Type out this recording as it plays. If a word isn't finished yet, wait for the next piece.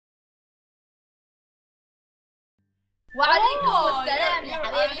Waalaikumsalam ya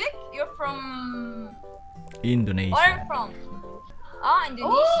habibi. Arabic? You're from Indonesia. where are you from? Ah,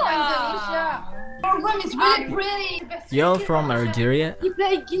 Indonesia. Oh, Indonesia. Your room is really pretty. You're from Algeria? You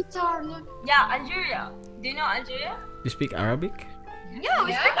play guitar, look. Yeah, Algeria. Do you know Algeria? You speak Arabic? Yeah,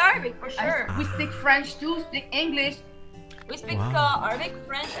 we speak Arabic for sure. We speak French too, speak English. We speak Wow. Arabic,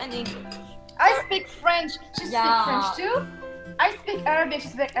 French, and English. I speak French. She Yeah. speaks French too. I speak Arabic. She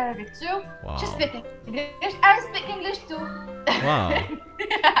speaks Arabic too. Wow. She speaks English. I speak English too. Wow.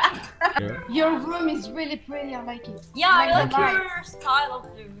 Your room is really pretty. I like it. Yeah, I Like like the lights. your style of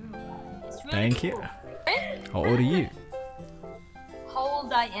the room. It's really Thank you. cool. How old are you? How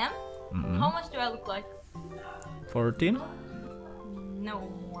old I am? Mm-mm. How much do I look like? 14? No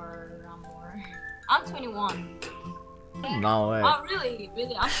more. I'm more. I'm 21. No way. Oh, really?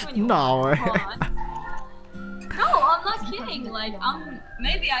 Really? I'm 21. No way. Come on. No, I'm not kidding. Like,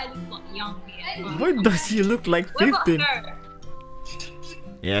 maybe I look young. Yeah. Why does she look like What about 15? her?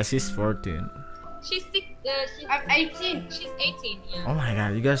 Yeah, she's 14. She's six. I'm 18. She's 18. Yeah. Oh my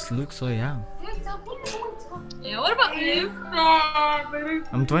god, you guys look so young. Yeah. What about you?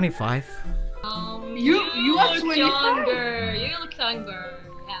 I'm 25. You are look 25? younger. You look younger.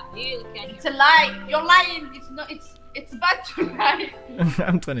 Yeah, you look younger. It's a lie. You're lying. It's not. It's bad to lie.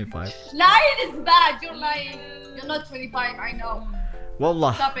 I'm 25. Lying is bad. You're lying. You're not 25. I know.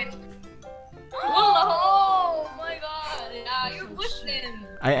 Wallah. Stop it. Oh my god. Yeah, you're Muslim.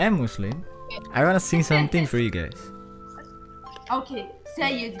 I am Muslim. I wanna sing something for you guys. Okay,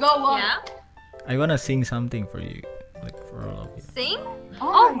 say it. Go on. Yeah. I wanna sing something for you. Like for all of you. Sing?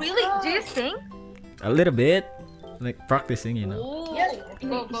 Oh, Oh, really? Do you sing? A little bit. Like practicing, you know. Oh. Yes.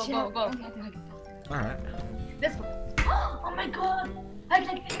 Go, go, go, go. Alright. Let's go. Oh my god. I'm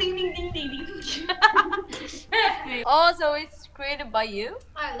like ding ding ding ding ding. Oh, so it's created by you?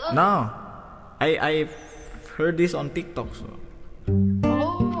 I love No. I heard this on TikTok so.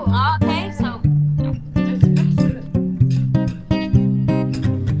 Oh. Okay, so.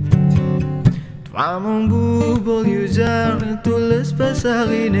 Toi mon boubou user tulis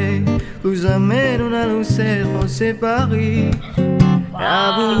pasarine Luz ameno na lucer au séparé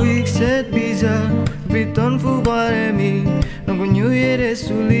Abouik cette bizarre Viton foubrami Non connu yere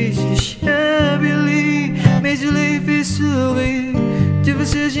souli Chabili Mais je l'ai fait sourire Tu veux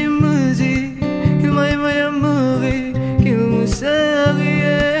que je me dis Que m'a amouré Qu'il me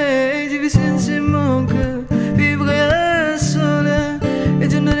sarriait Je vis senser mon cœur Vivre à sola Et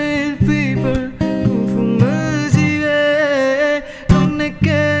je n'ai paper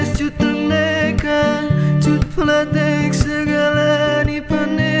Pelatek segala ni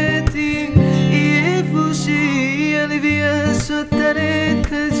paneti Ie fusi alivia sotaret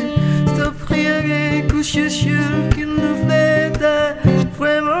kaji Stop rien que je suis qu'il nous fleta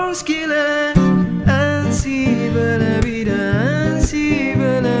Vraiment ce qu'il a Ainsi va la vida Ainsi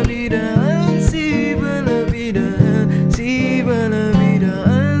va la vida Ainsi va la vida Ainsi va la vida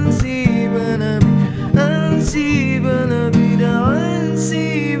Ainsi va la vida Ainsi va la vida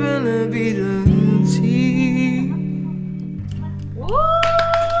Ainsi va la vida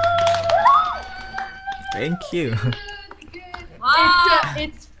Thank you. Wow.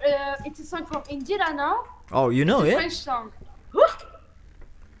 It's a song from Indira now. Oh, you know it? French song.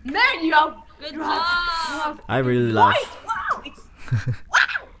 Man, you have Good job. I really love. wow. It's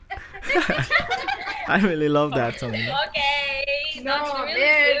I really love that song. Okay. That's no, really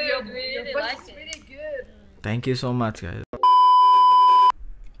man, good. your Really voice like is it. really good. Thank you so much, guys.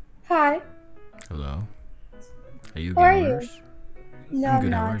 Hi. Hello. Are you How are you? gamers? No, I'm I'm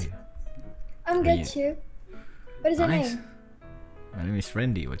good. How are not. you? I'm How are good you? too. What is your Nice. name? My name is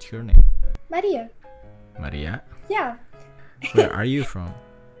Randy. What's your name? Maria. Maria. Yeah. Where are you from?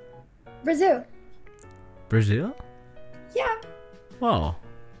 Brazil. Brazil? Yeah. Wow.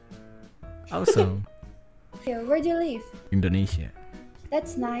 Awesome. Where do you live? Indonesia.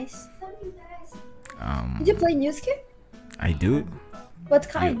 That's nice. Did you Um, play music? I do What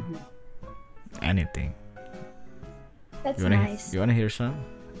kind? anything. That's You wanna, nice. you wanna hear some?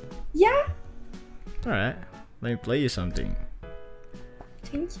 Yeah. All right. Let me play you something.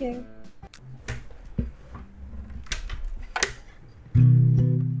 Thank you.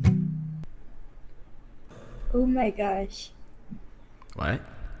 Oh my gosh. What?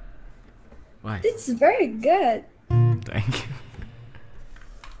 Why? This is very good. Thank you.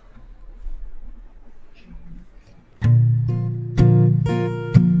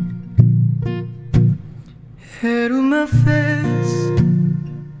 Era uma festa,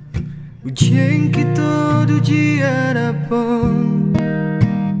 o dia em que todo dia era bom,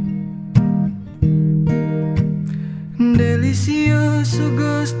 delicioso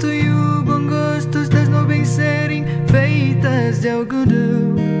gosto e o bom gosto das nuvens serem feitas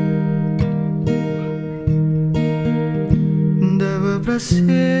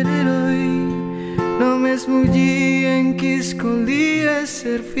oggi anche scogli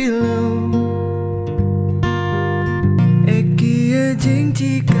essere film e chi è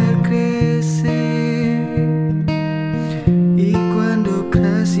gente che cresce e quando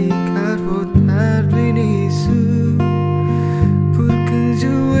cresci che votar su porque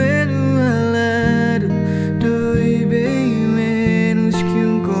joelho alado doi bem menos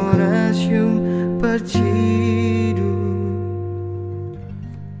que coração partido.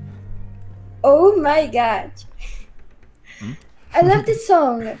 Oh my god. I love this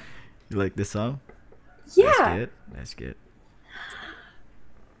song. You like this song? Yeah, That's good.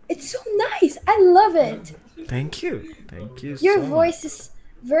 it's so nice. I love it. Thank you. Thank you Your so voice is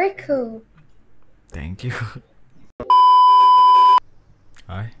very cool. much. Thank you.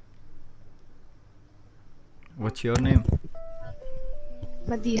 Hi. What's your name?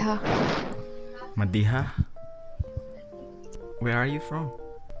 Madiha. Madiha? Where are you from?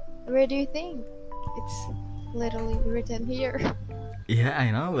 Where do you think? It's literally written here. Yeah,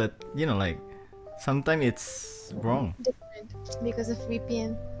 I know, but you know, like sometimes it's wrong. Different because of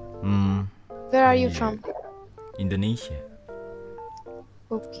VPN. Hmm. Where are you Yeah. from? Indonesia.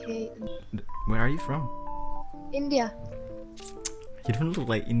 Okay. Where are you from? India. You don't look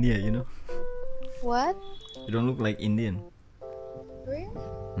like India, you know. What? You don't look like Indian. Really?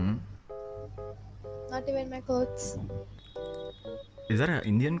 Hmm. Not even my clothes. Is that an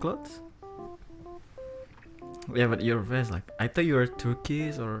Indian clothes? Yeah, but your face like I thought you were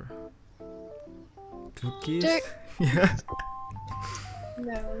Turkish or Turkish. Yeah.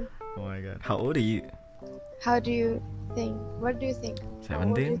 No. Oh my god. How old are you? How do you think? What do you think? How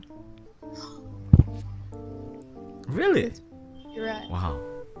old 17? Really? You're right. Wow.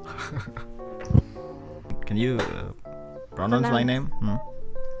 Can you pronounce my name? Hmm?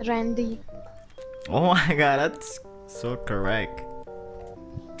 Randy. Oh my god, that's so correct.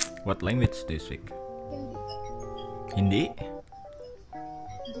 What language do you speak? Hindi?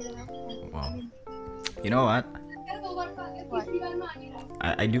 Wow. You know what? What?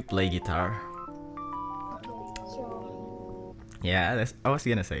 I do play guitar. So, Yeah, I was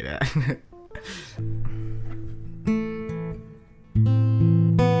gonna say that.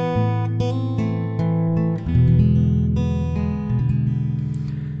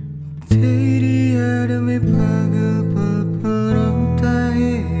 तेरी याद में पागल पल पल रोता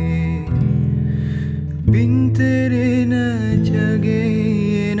है बिन तेरे न जगे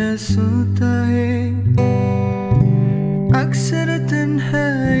न सोता है अक्सर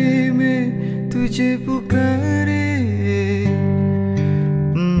तन्हाई में तुझे पुकारे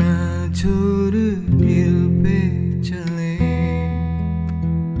ना जोर दिल पे चले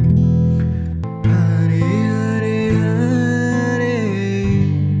हरे हरे हरे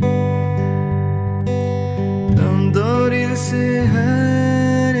हम दो दिल से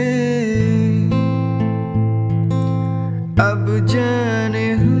हारे अब जाने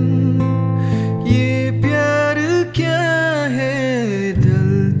हम ये प्यार क्या है दिल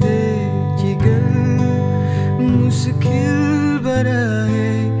दे जिगर मुश्किल बड़ा है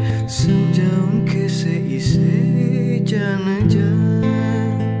समझाऊं कैसे इसे जान जा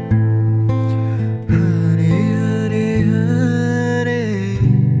हरे हरे हरे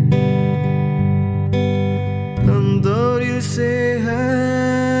हम दो दिल से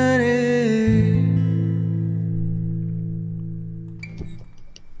हारे.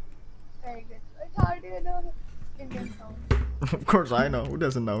 very good. Like, how do you know Indian song? Of course I know. Who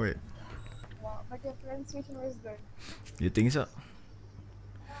doesn't know it? Wow, but your pronunciation was good. You think so?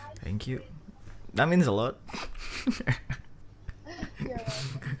 Thank you. That means a lot. You're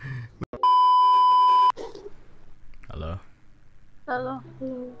welcome. Hello. Hello.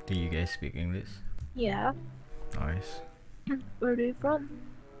 Do you guys speak English? Yeah. Nice. Where are you from?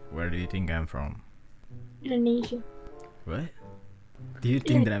 Where do you think I'm from? Indonesia. What? Do you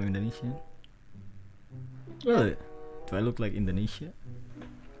think that I'm Indonesian? Really? Do I look like Indonesia?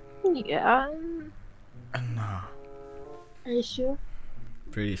 Yeah. No. Are you sure?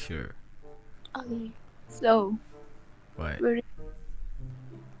 Pretty sure. Okay. So, What? where?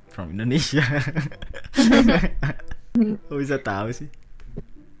 From Indonesia. Kok bisa tahu sih?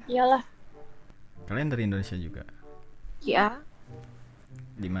 Iyalah. Kalian dari Indonesia juga? Ya.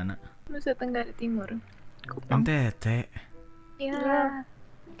 Di mana? Nusa Tenggara Timur. Kupang. NTT. Ya.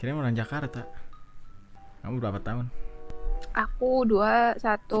 Kirain orang Jakarta. Kamu berapa tahun? Aku 21.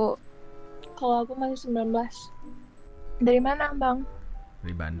 Kalau aku masih 19. Dari mana, Bang?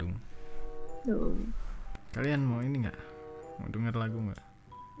 Dari Bandung. Tuh. Kalian mau ini nggak? Mau denger lagu nggak?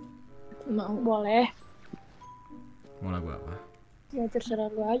 Mau, boleh. Mau lagu apa? Ya terserah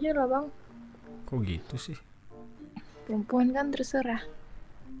lu aja lah, Bang. Kok gitu sih? Perempuan kan terserah.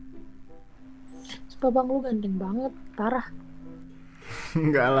 Babang lu ganteng banget, parah.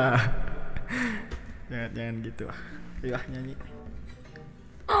 Enggak lah. Jangan gitu. Ayo nyanyi.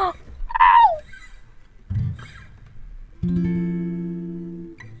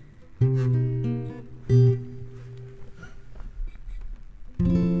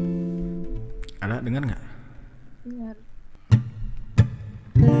 Ada dengar nggak? Dengar.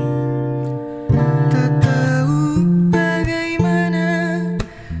 Tak tahu bagaimana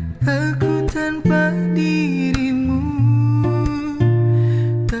aku tanpa dirimu,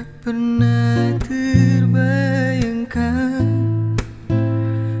 tak pernah terbayangkan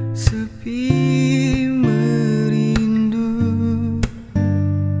sepi merindu.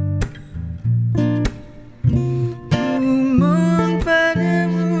 Kumohon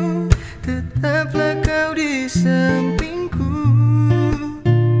padamu, tetaplah kau di sampingku.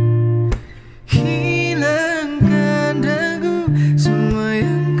 Hilangkan ragu semua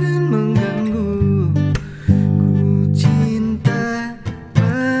yang kan mengganggu. Ku cinta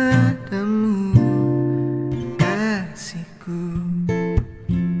padamu, kasihku.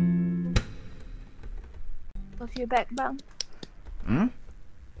 Love you back, Bang.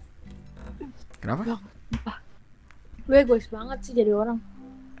 Kenapa? Lu egois banget sih jadi orang.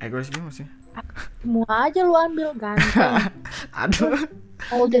 Egois gimana sih? Semua aja lu ambil, ganteng. Aduh.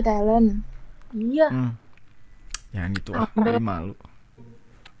 All the talent. Iya, Jangan gitu ah, jadi malu.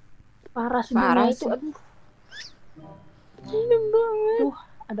 parah sih. Parah dunia itu. sih. Aduh. Seneng banget. Duh,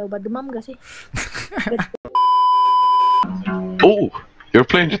 ada obat demam gak sih? Oh, you're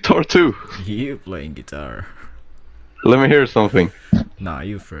playing guitar too. You playing guitar. Let me hear something. Nah,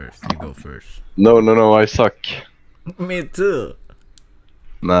 you first. You go first. No, I suck. Me too.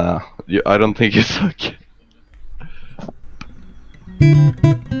 Nah, I don't think you suck.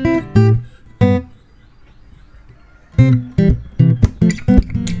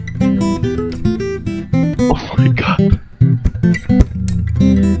 Oh my god.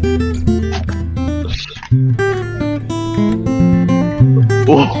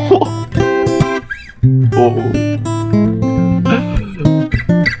 Oh. Oh.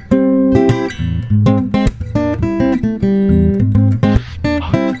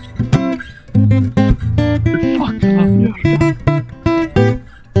 Fuck, jag gör det.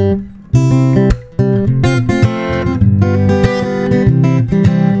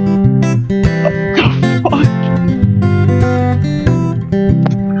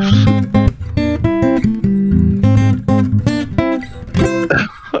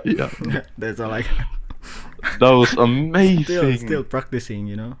 Yeah, That's all I. that was amazing. Still practicing,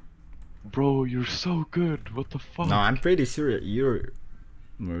 you know. Bro, you're so good. What the fuck? No, I'm pretty sure you're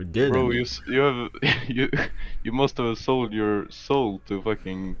more good. Bro, than me. you have you must have sold your soul to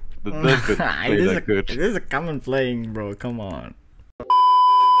fucking the devil to play that good. It is a common playing, bro. Come on.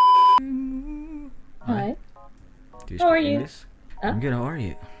 Hi. Do you How are speak you? English? Huh? I'm good. How are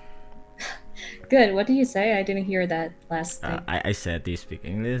you? Good. What did you say? I didn't hear that last thing. I said, do you speak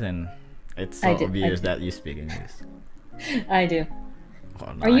English? And it's I so did, I obvious did. that you speak English. I do. Oh,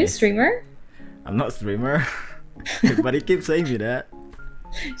 Are you a nice. streamer? I'm not a streamer, but he keeps saying me that.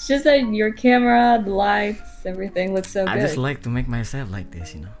 It's just that your camera, the lights, everything looks so I good. just like to make myself like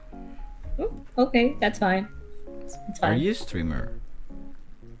this, you know. Oh, okay, that's fine. It's Are fine. you a streamer?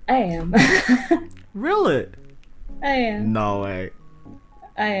 I am. Really? I am. No way.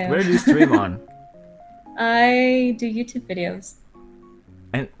 I am. Where do you stream on? I do YouTube videos.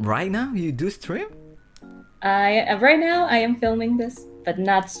 And right now you do stream? Right now I am filming this, but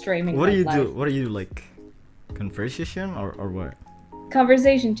not streaming. What do like you live. do? What do you like? Conversation or what?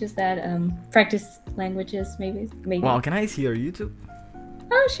 Conversation, just that practice languages, maybe. Wow, can I see your YouTube?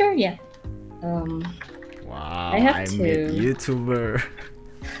 Oh sure, yeah. Wow, I have I'm to. a YouTuber.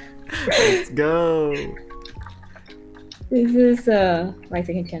 Let's go. This is my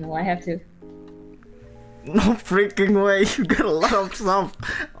second channel. I have to. No freaking way! You got a lot of stuff.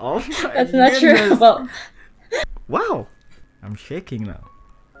 Oh my That's not true. goodness. Well, Wow, I'm shaking now.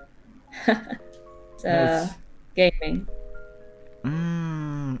 it's Nice. gaming.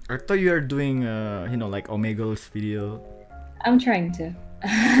 I thought you were doing, you know, like Omega's video. I'm trying to.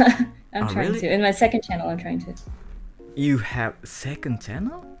 I'm Oh, trying really? to. In my second channel, I'm trying to. You have second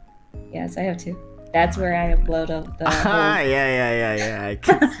channel? Yes, I have to. That's where I upload the Ah, whole... yeah. I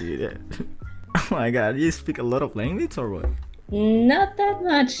can see that. Oh my god, you speak a lot of language or what? Not that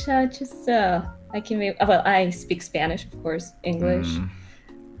much. Just I can maybe. Well, I speak Spanish, of course, English,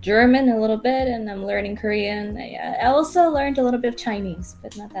 German a little bit, and I'm learning Korean. I also learned a little bit of Chinese,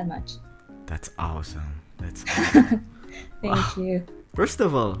 but not that much. That's awesome. That's awesome. Thank Wow. you. First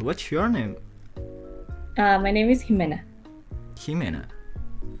of all, what's your name? My name is Jimena. Jimena.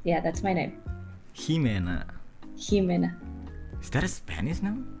 Yeah, that's my name. Jimena. Jimena. Is that a Spanish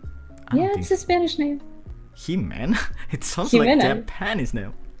name? I don't Yeah, think it's a Spanish name. Jimena? It sounds Jimena. like Japanese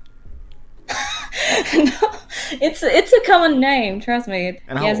name. No, it's a common name. Trust me.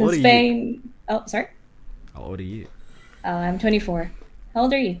 And how Yes, in old are you? Spain. Oh, sorry. How old are you? I'm 24. How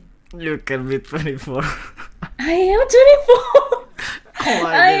old are you? You can be 24. I am 24. Oh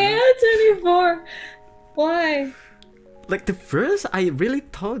my I goodness. am 24. Why? Like the first, I really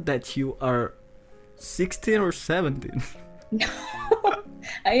thought that you are 16 or 17. No,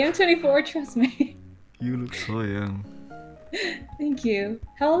 I am 24. Trust me. You look so young. Thank you.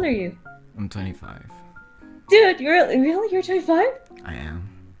 How old are you? I'm 25. Dude, you're 25? I am.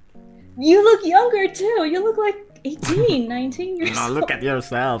 You look younger too. You look like 18, 19 years No, old. look at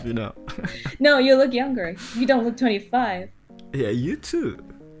yourself, you know. No, you look younger. You don't look 25. Yeah, you too.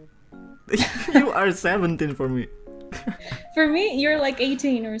 You are 17 for me. For me, you're like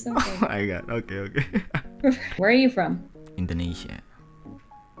 18 or Oh something. my god, okay. Where are you from? Indonesia.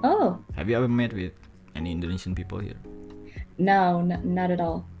 Oh, Have you ever met with any Indonesian people here? no, not at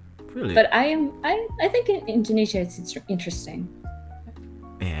all. Really? But I think in Indonesia it's interesting.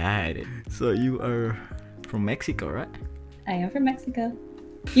 Yeah, I did. So you are from Mexico, right? I am from Mexico.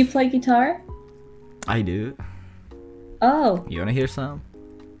 You play guitar? I do. Oh, You wanna hear some?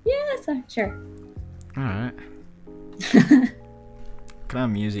 yes, sure. Alright. What kind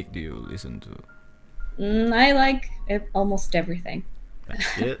of music do you listen to? I like almost everything.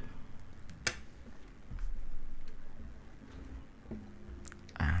 That's it.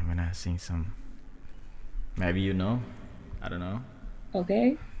 I'm gonna sing some. Maybe you know. I don't know.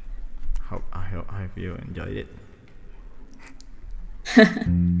 Okay. I hope you enjoyed it.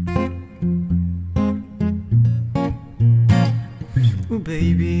 Oh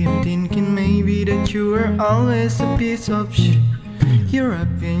baby, I'm thinking maybe that you were always a piece of shit. You're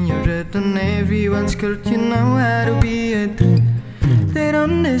up in your head on everyone's skirt, you know how to be a treat. They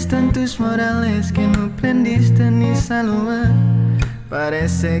don't understand tus modales que no aprendiste ni saludar.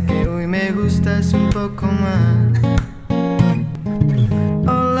 Parece que hoy me gustas un poco más.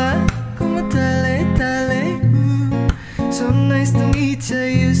 Hola, ¿cómo tal? So nice to meet you.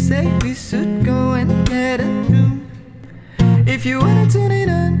 You say we should go and get a room. If you wanna turn it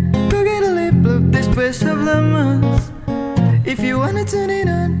on, go get a lip look, después hablamos. If you wanna turn it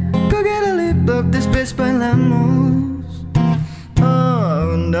on, go get a lip look, después bailamos.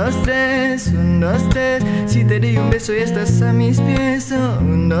 Oh, 1, 2, 3, 1, 2, 3. Si te di un beso y estás a mis pies. Oh,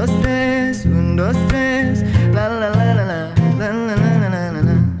 1, 2, 3, 1, 2, 3. La la la la la la la la la la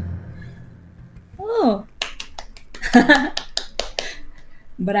la. Oh.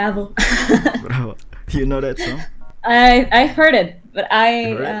 Bravo. Bravo. You know that song? I heard it, but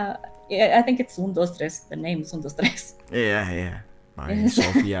You heard yeah, I think it's 1, 2, 3. The name is 1, 2, 3. Yeah. By Yes.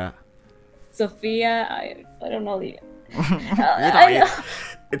 Sophia. Sophia, I don't know the.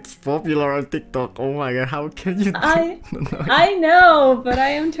 It's popular on TikTok. Oh my god, how can you don't know it? I know, but I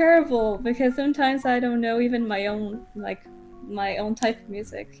am terrible because sometimes I don't know even my own type of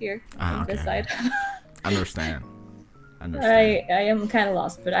music here on this Okay. side. Understand. I am kind of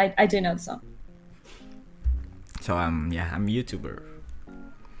lost, but I do know the song. So I'm YouTuber.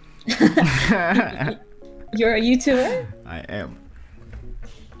 You're a YouTuber? I am.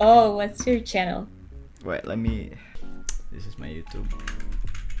 Oh, what's your channel? Wait, let me. This is my YouTube.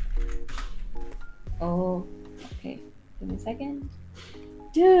 Oh, okay. Give me a second.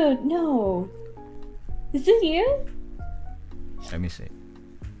 Dude, no. Is this you? Let me see.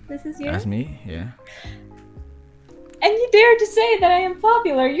 This is you? That's me. Yeah. And you dare to say that I am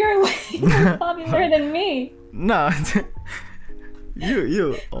popular. You're way more popular than me. No.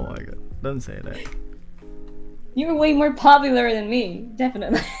 you. Oh my god. Don't say that. You're way more popular than me.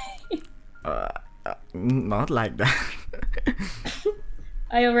 Definitely. Not like that.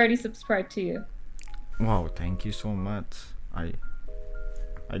 I already subscribed to you. Wow, thank you so much. I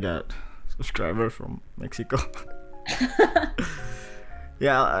got subscribers from Mexico.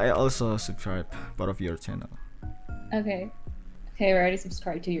 Yeah, I also subscribe part of your channel. Okay. Okay, I already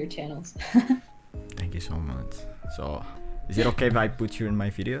subscribed to your channels. Thank you so much. So, is it okay if I put you in my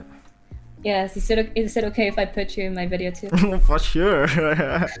video? Yes, is it okay if I put you in my video too? For sure.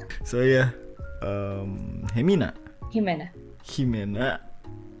 So yeah, Jimena. Jimena.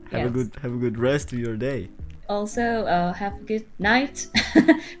 Have a good rest of your day. Also, have a good night,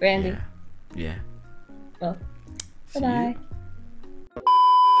 Randy. Yeah. Well, See bye-bye. you.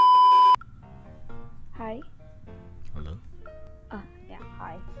 Hi. Hello. Yeah,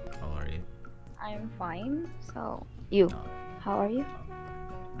 hi. How are you? I'm fine. So, you, Oh, how are you?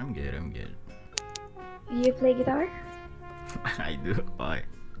 I'm good. You play guitar? I do. Why?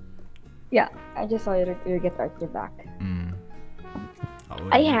 Yeah, I just saw your guitar at the back. How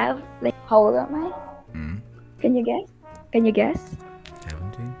old I are you? have like, how old am I? Can you guess? Can you guess?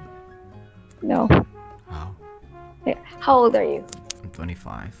 17? No. How? Yeah. How old are you? I'm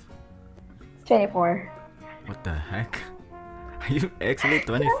 25. 24. What the heck? Are you actually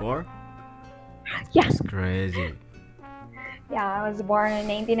 24? Yeah. That's crazy. Yeah, I was born in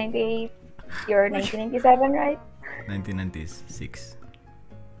 1998. You're 1997, right? 1996.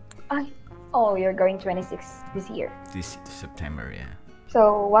 Oh, you're going 26 this year. This September, yeah.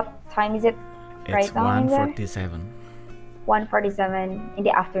 So what time is it It's right now in there? 1:47. 1:47 in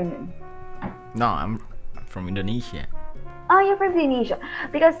the afternoon. No, I'm from Indonesia. Oh, you're from Indonesia.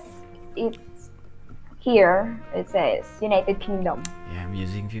 Because it's here, it says United Kingdom. Yeah, I'm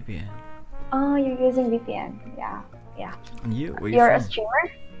using VPN. Oh, you're using VPN. Yeah, yeah. And you? Where You're you a from? streamer?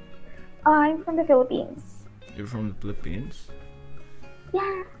 I'm from the Philippines. You're from the Philippines?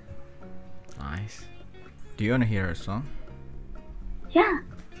 Yeah, Nice. Do you wanna hear a song? yeah.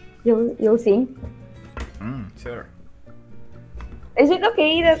 You'll sing. Sure. Is it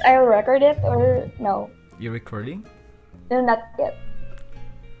okay that I'll record it or no? You recording? No, not yet.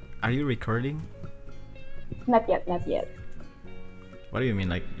 Are you recording? Not yet, not yet. What do you mean?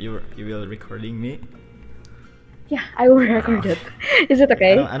 Like you will recording me? Yeah, I will record it. Is it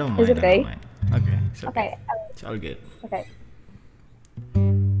okay? I don't mind. Is it I don't okay? mind. Okay. It's okay. Okay. It's all good. Okay.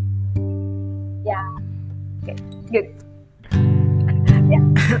 Yeah. Okay. Good.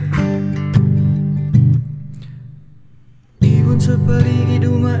 Iwan sa paligid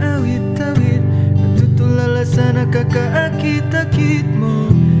umaawit-awit natutulala sa nakakaakit-akit mo.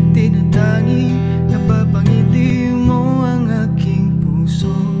 Tinatangi, napapangiti mo ang aking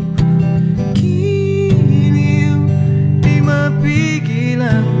puso. Giliw, di mapigil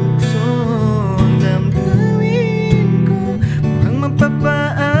ang bukso. Ang damdamin ko, mukhang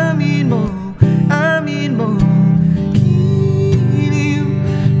mapapaamin mo, amin mo. Giliw,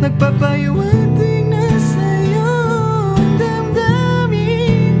 nagpapayuwating na sa'yo. Ang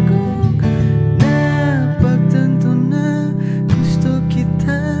damdamin ko, napagtanto na gusto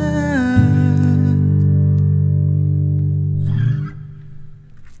kita.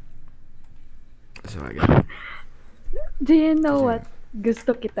 So I got. Do you know what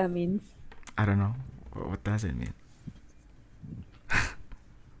gusto kita means? I don't know. What does it mean?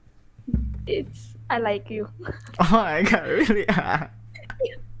 It's I like you. Oh my god, really?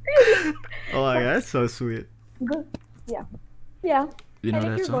 Oh my god, that's so sweet. Good. Yeah. Yeah. You know I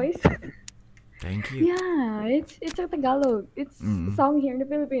like that your song? voice. Thank you. Yeah, it's a Tagalog. It's a song here in the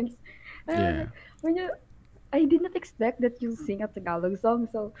Philippines. Yeah. When I did not expect that you'll sing a Tagalog song.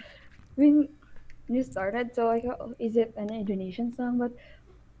 So when you started, so I go, oh, is it an Indonesian song? But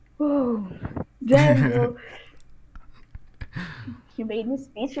whoa, damn, bro, you made me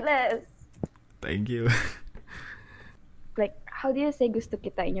speechless. Thank you. Like, how do you say gusto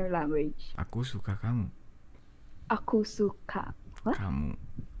kita in your language? Aku suka kamu. Aku suka. What? Kamu.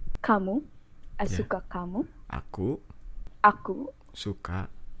 Kamu? I Yeah. suka kamu. Aku Aku suka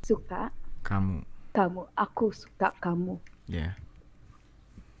suka kamu. kamu. Aku suka kamu. Yeah.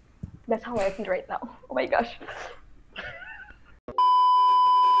 That's how I feel right now. Oh my gosh.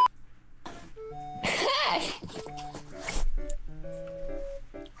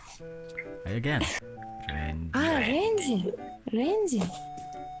 Ayo again. Randy. Рэнди. Рэнди.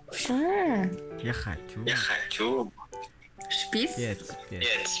 Я хочу. Шпиц. Петь.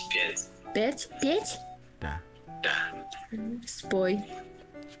 Петь. Петь. Да. Спой.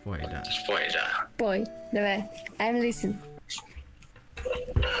 Спой, да. Пой. Давай. I'm listen.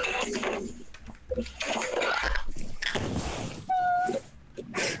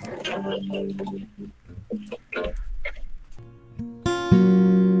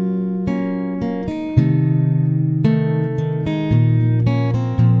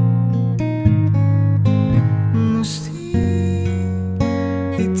 Mesti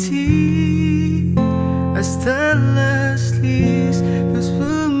iti hasta las lis pas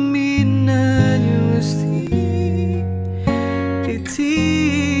peminatnya mesti iti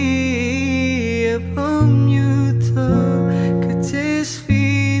pomjuto kates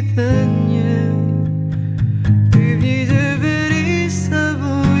vidanya Приведи бери с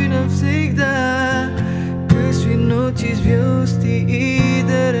собой навсегда Каждой ночи звезды и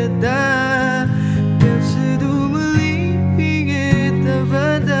города Как задумали эта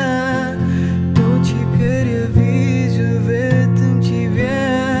вода Но теперь я вижу в этом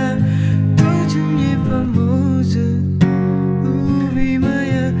тебя То, что мне поможет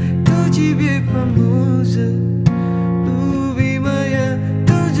Любимая, то тебе поможет Любимая,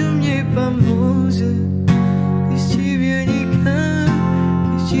 то, что мне поможет Без тебя никак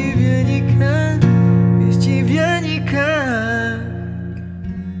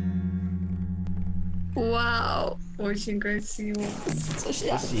Очень красиво. Слушай,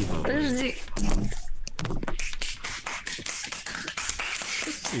 Спасибо. подожди.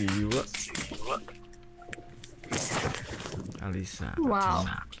 Спасибо. Алиса. Вау.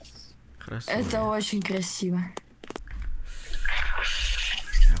 Хорошо. Это очень красиво.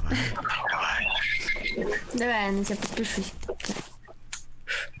 Давай, я на тебя подпишусь.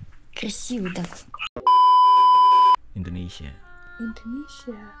 Красиво так. Indonesia.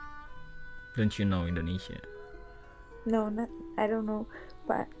 Indonesia. Don't you know Indonesia? No, not I don't know.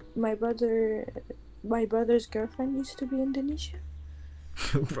 But my brother's girlfriend used to be Indonesian.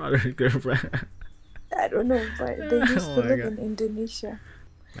 Brother, girlfriend. I don't know, but they used Oh to my live God. in Indonesia.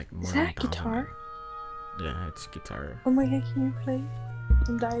 Like Is more that a guitar? Yeah, it's guitar. Oh my god, can you play?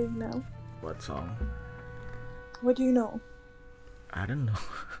 I'm dying now. What song? What do you know? I don't know.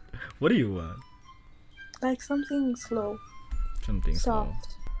 What do you want? Like something slow, Something slow.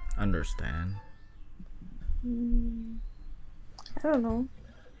 soft. Understand. I don't know.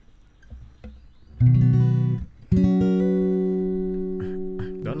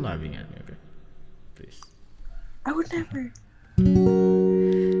 Don't laughing at me, okay? Please. I would never.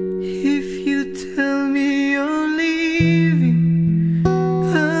 If you tell me you're leaving,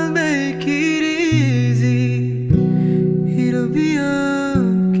 I'll make it easy. It'll be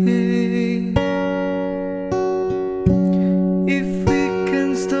okay. If we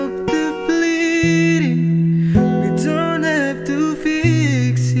can stop the bleeding, we don't have to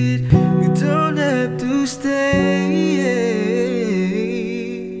fix it. We don't have to stay.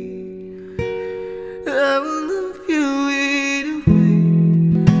 I will love you either way.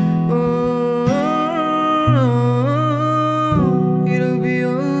 Oh, it'll be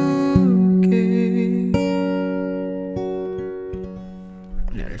okay.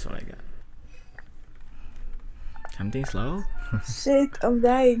 Yeah, that's all I got. Something slow? Shit, I'm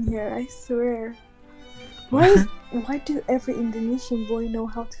dying here, I swear. Why do every Indonesian boy know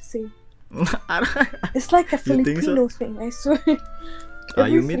how to sing? It's like a You think so? Filipino thing, I swear.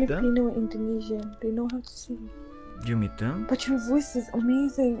 Every You meet them? Filipino Indonesian, they know how to sing. You meet them? But your voice is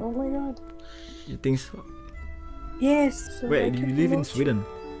amazing, oh my god. You think so? Yes. So I Wait, can you live in promote you. Sweden?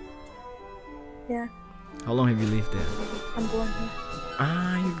 Yeah, How long have you lived there? I'm born here.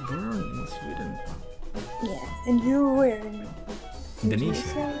 Ah, you born in Sweden. Yeah, and you're where? In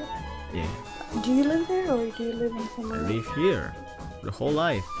Indonesia. Yeah, Do you live there or do you live in I somewhere else? live here the whole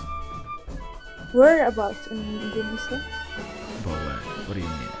life. Whereabouts in Indonesia? But what do you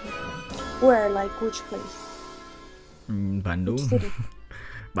mean? Where, like which place? Bandung. Which city?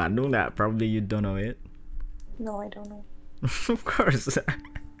 Bandung, that probably you don't know it. No, I don't know. Of course.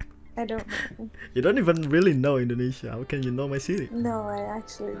 I don't know. You don't even really know Indonesia. How can you know my city? No, I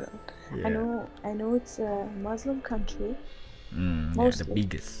actually don't. Yeah. I know it's a Muslim country. Yeah, the Mostly.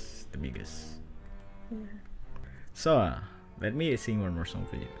 biggest. Yeah. So, let me sing one more song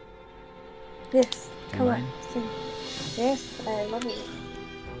for you. Yes, Do you come on, mind? sing. Yes, I love it.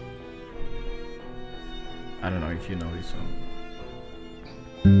 I don't know if you know this song.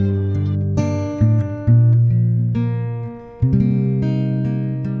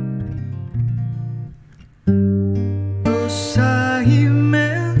 Rosa y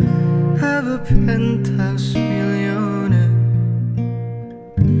Mel have a penthouse millionaire.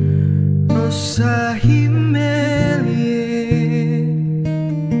 Rosa y Mel, yeah.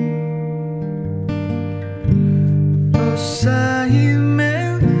 Rosa y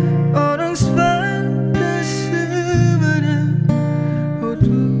Mel, orang pada sebenarnya. Oh,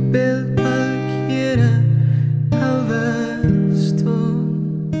 tu bel cualquiera al vasto.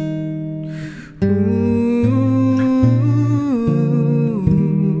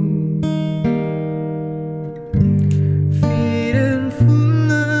 Firen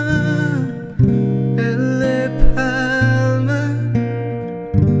fulla elle palma,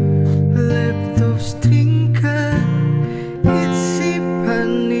 laptops trinca si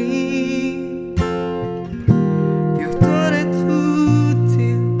pani. Io torre tutti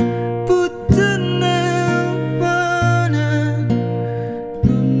puttana pana,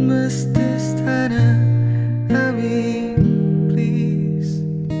 non mesti stare a me, please.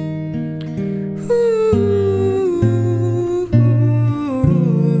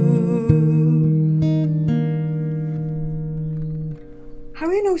 How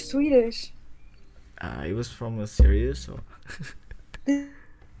do you know Swedish? It was from a series, so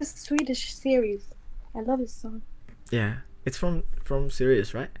This Swedish series. I love this song. yeah, it's from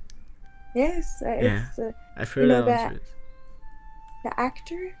series, right? Yes, Yeah. it's I've You heard know that on that- series. the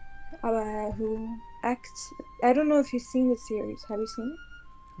actor who acts. I don't know if you've seen the series. Have you seen it?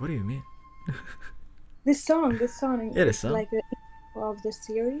 What do you mean? This song. Yeah, the is song. like of the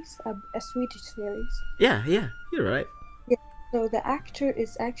series, a Swedish series. Yeah, you're right. So the actor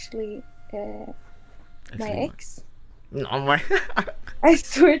is actually my ex. No, my. I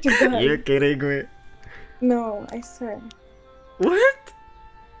swear to God. You're kidding me. No, I swear. What?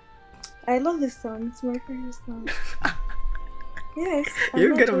 I love this song. It's my favorite song. Yes.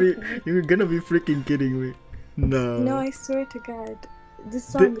 You're gonna be freaking kidding me. No. No, I swear to God. The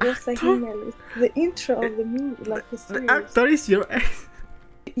song Rosa Himmel is the intro of the movie, like the series. The actor is your ex.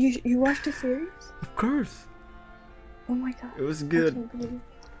 You watched the series? Of course. Oh my God. It was I good. can't believe it.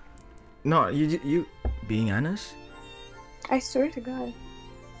 No, you being honest. I swear to God.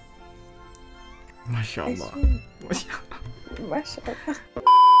 I Mashallah. swear. Mashallah.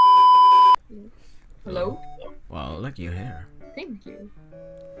 Hello? Wow, look your hair. Thank you.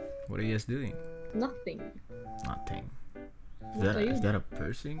 What are you guys doing? Nothing. Nothing. What are you? Is that a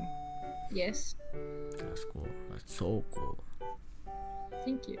piercing? Yes. That's cool. That's so cool.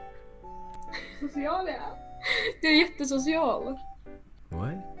 Thank you. Social är jag. Du är jättesocial.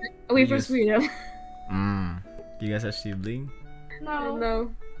 What? We're from Sweden. You guys are sibling? No.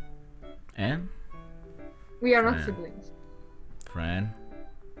 No. And? We are not Friend. siblings. Friend?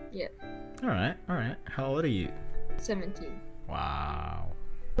 Yeah. Alright. How old are you? 17. Wow.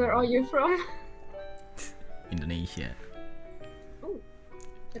 Where are you from? Indonesia. Oh,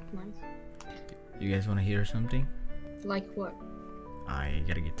 that's nice. You guys wanna hear something? Like what? I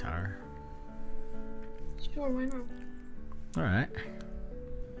got a guitar. Sure, why not? Alright.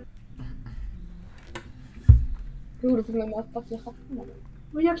 Roligt för mig med att jag har haft.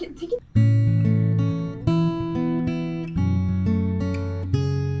 Men jag tycker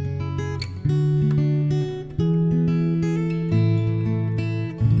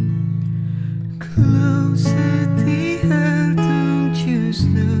Close at the heart, don't you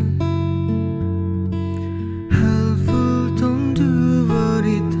know? Halvfull tom du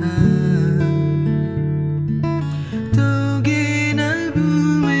varit här. Dagen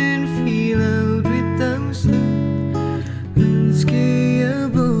albumen filar utan slut. Önskar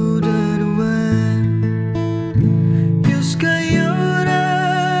jag båda du är. Jag ska göra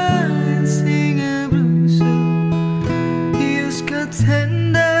en singabrusor. Jag ska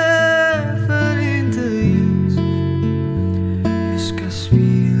tända för inte ljus. Jag ska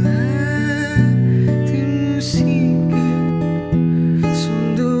spela din musiken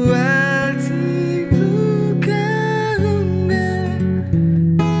som du alltid brukar sjunga.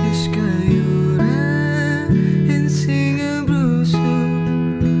 Jag ska göra en singabrusor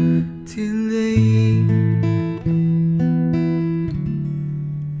till dig.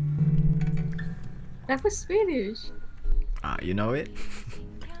 That was Swedish. You know it?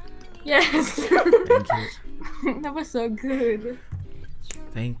 Yes. Thank you. That was so good.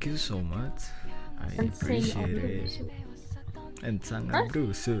 Thank you so much. I And sing all appreciate it. And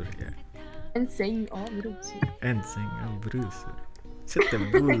singabrusor, yeah. And sing all rosy. And singabrusor.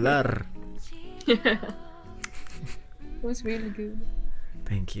 Setebular. It was really good.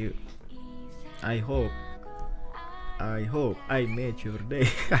 Thank you. I hope I made your day.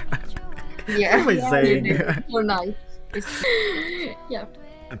 Yeah. What am I saying? You're nice. Yeah.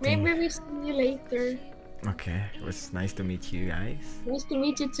 I think- Maybe we see you later. Okay, it was nice to meet you guys. Nice to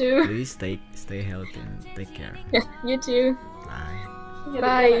meet you too. Please stay healthy and take care. You too. Bye.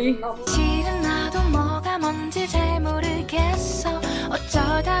 Bye. 실은 나도 뭐가 뭔지 잘 모르겠어.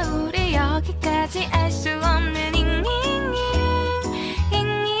 어쩌다 우리 여기까지 알 수 없는 잉잉잉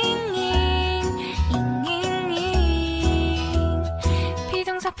잉잉잉 잉잉잉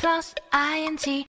비동사 플러스 ing